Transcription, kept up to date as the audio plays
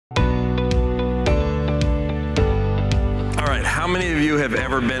How many of you have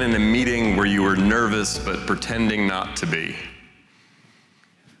ever been in a meeting where you were nervous but pretending not to be?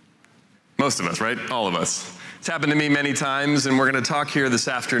 Most of us, right? All of us. It's happened to me many times, and we're going to talk here this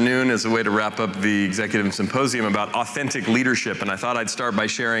afternoon as a way to wrap up the Executive Symposium about authentic leadership. And I thought I'd start by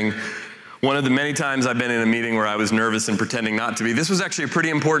sharing one of the many times I've been in a meeting where I was nervous and pretending not to be. This was actually a pretty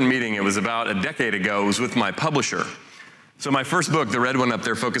important meeting. It was about a decade ago. It was with my publisher. So my first book, the red one up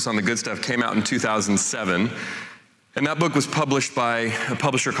there, Focus on the Good Stuff, came out in 2007. And that book was published by a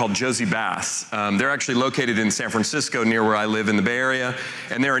publisher called Josie Bass. They're actually located in San Francisco, near where I live in the Bay Area,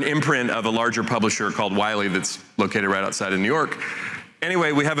 and they're an imprint of a larger publisher called Wiley that's located right outside of New York.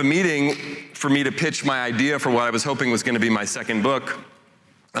 Anyway, we have a meeting for me to pitch my idea for what I was hoping was going to be my second book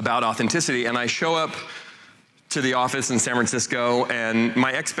about authenticity, and I show up to the office in San Francisco, and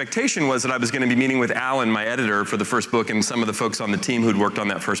my expectation was that I was going to be meeting with Alan, my editor, for the first book, and some of the folks on the team who'd worked on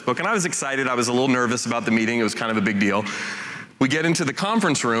that first book. And I was excited. I was a little nervous about the meeting. It was kind of a big deal. We get into the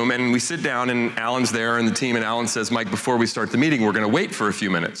conference room, and we sit down, and Alan's there and the team, and Alan says, "Mike, before we start the meeting, we're going to wait for a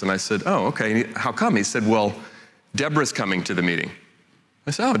few minutes." And I said, "Oh, okay. How come?" He said, "Well, Deborah's coming to the meeting."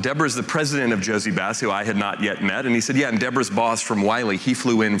 I said, "Oh, Deborah's the president of Josie Bass, who I had not yet met." And he said, "Yeah, and Deborah's boss from Wiley, he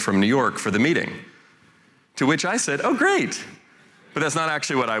flew in from New York for the meeting." To which I said, "Oh, great." But that's not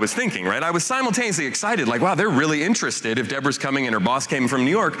actually what I was thinking, right? I was simultaneously excited, like, wow, they're really interested if Deborah's coming and her boss came from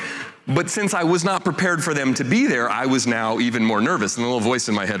New York. But since I was not prepared for them to be there, I was now even more nervous. And the little voice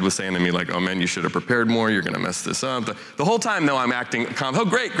in my head was saying to me, like, "Oh man, you should have prepared more. You're going to mess this up." The whole time, though, I'm acting calm. "Oh,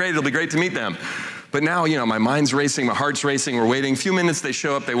 great, it'll be great to meet them." But now, my mind's racing, my heart's racing, we're waiting. A few minutes, they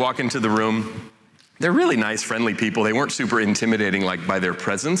show up, they walk into the room. They're really nice, friendly people. They weren't super intimidating like by their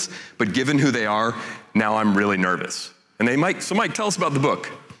presence, but given who they are, now I'm really nervous. And Mike, tell us about the book.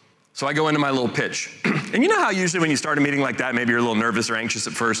 So I go into my little pitch. And you know how usually when you start a meeting like that, maybe you're a little nervous or anxious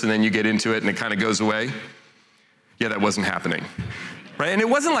at first, and then you get into it and it kind of goes away? Yeah, that wasn't happening. Right? And it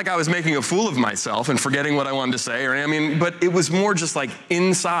wasn't like I was making a fool of myself and forgetting what I wanted to say, but it was more just like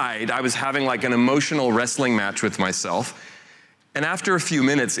inside, I was having like an emotional wrestling match with myself. And after a few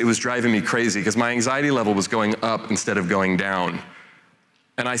minutes, it was driving me crazy because my anxiety level was going up instead of going down.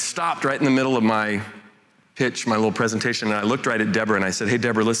 And I stopped right in the middle of my pitch, my little presentation, and I looked right at Deborah and I said, "Hey,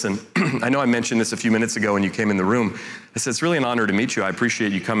 Deborah, listen, I know I mentioned this a few minutes ago when you came in the room." I said, "It's really an honor to meet you. I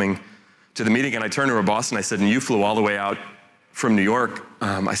appreciate you coming to the meeting." And I turned to her boss and I said, "And you flew all the way out from New York."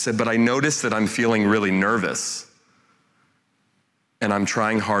 I said, "But I noticed that I'm feeling really nervous and I'm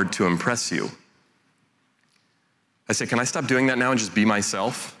trying hard to impress you." I said, "Can I stop doing that now and just be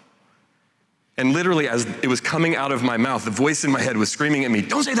myself?" And literally, as it was coming out of my mouth, the voice in my head was screaming at me,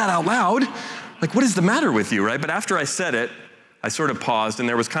 "Don't say that out loud. Like, what is the matter with you," right? But after I said it, I sort of paused, and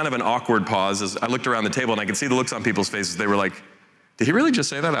there was kind of an awkward pause as I looked around the table, and I could see the looks on people's faces. They were like, "Did he really just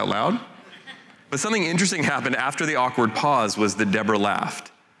say that out loud?" But something interesting happened after the awkward pause was that Deborah laughed.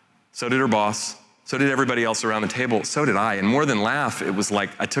 So did her boss. So did everybody else around the table. So did I. And more than laugh, it was like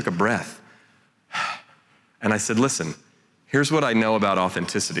I took a breath. And I said, "Listen, here's what I know about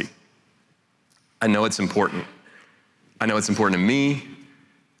authenticity. I know it's important. I know it's important to me.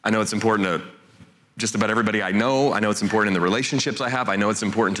 I know it's important to just about everybody I know. I know it's important in the relationships I have. I know it's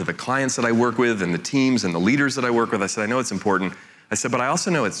important to the clients that I work with and the teams and the leaders that I work with." I said, "I know it's important." I said, "But I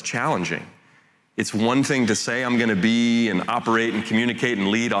also know it's challenging. It's one thing to say I'm going to be and operate and communicate and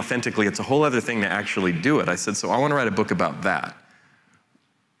lead authentically. It's a whole other thing to actually do it." I said, "So I want to write a book about that.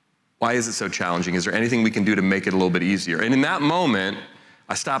 Why is it so challenging? Is there anything we can do to make it a little bit easier?" And in that moment,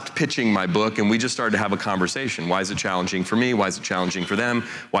 I stopped pitching my book and we just started to have a conversation. Why is it challenging for me? Why is it challenging for them?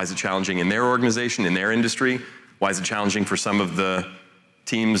 Why is it challenging in their organization, in their industry? Why is it challenging for some of the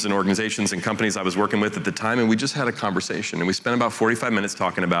teams and organizations and companies I was working with at the time? And we just had a conversation and we spent about 45 minutes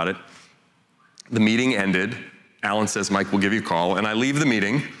talking about it. The meeting ended. Alan says, "Mike, we'll give you a call." And I leave the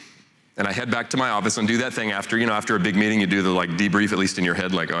meeting and I head back to my office and do that thing after a big meeting, you do the debrief, at least in your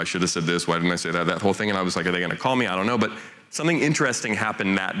head, like, "Oh, I should have said this. Why didn't I say that?" That whole thing. And I was like, "Are they going to call me? I don't know." But something interesting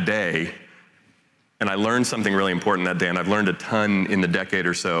happened that day. And I learned something really important that day. And I've learned a ton in the decade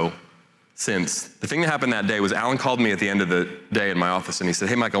or so since. The thing that happened that day was Alan called me at the end of the day in my office and he said,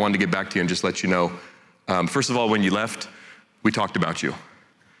 "Hey, Mike, I wanted to get back to you and just let you know, first of all, when you left, we talked about you."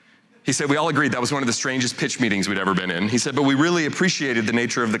 He said, "We all agreed that was one of the strangest pitch meetings we'd ever been in." He said, "But we really appreciated the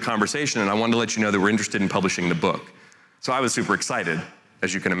nature of the conversation and I wanted to let you know that we're interested in publishing the book." So I was super excited,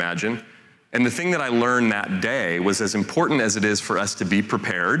 as you can imagine. And the thing that I learned that day was, as important as it is for us to be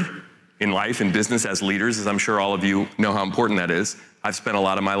prepared in life and business as leaders, as I'm sure all of you know how important that is. I've spent a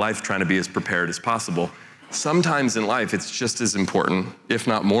lot of my life trying to be as prepared as possible. Sometimes in life, it's just as important, if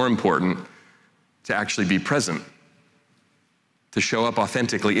not more important, to actually be present. to show up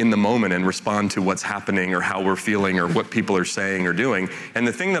authentically in the moment and respond to what's happening or how we're feeling or what people are saying or doing. And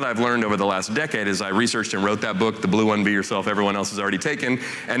the thing that I've learned over the last decade is I researched and wrote that book, The Blue One, Be Yourself, everyone else has already taken,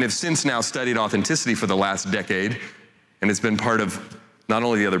 and have since now studied authenticity for the last decade, and it's been part of not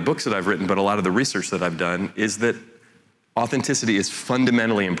only the other books that I've written, but a lot of the research that I've done, is that authenticity is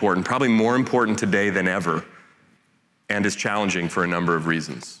fundamentally important, probably more important today than ever, and is challenging for a number of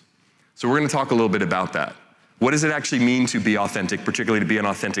reasons. So we're going to talk a little bit about that. What does it actually mean to be authentic, particularly to be an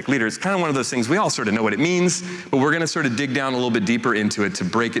authentic leader? It's kind of one of those things, we all sort of know what it means, but we're going to sort of dig down a little bit deeper into it to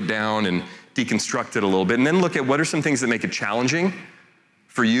break it down and deconstruct it a little bit, and then look at what are some things that make it challenging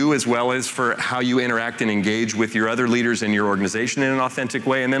for you as well as for how you interact and engage with your other leaders in your organization in an authentic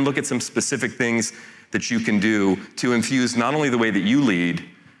way, and then look at some specific things that you can do to infuse not only the way that you lead,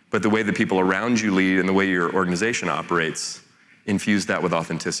 but the way the people around you lead and the way your organization operates. Infuse that with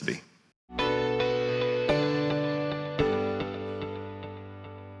authenticity.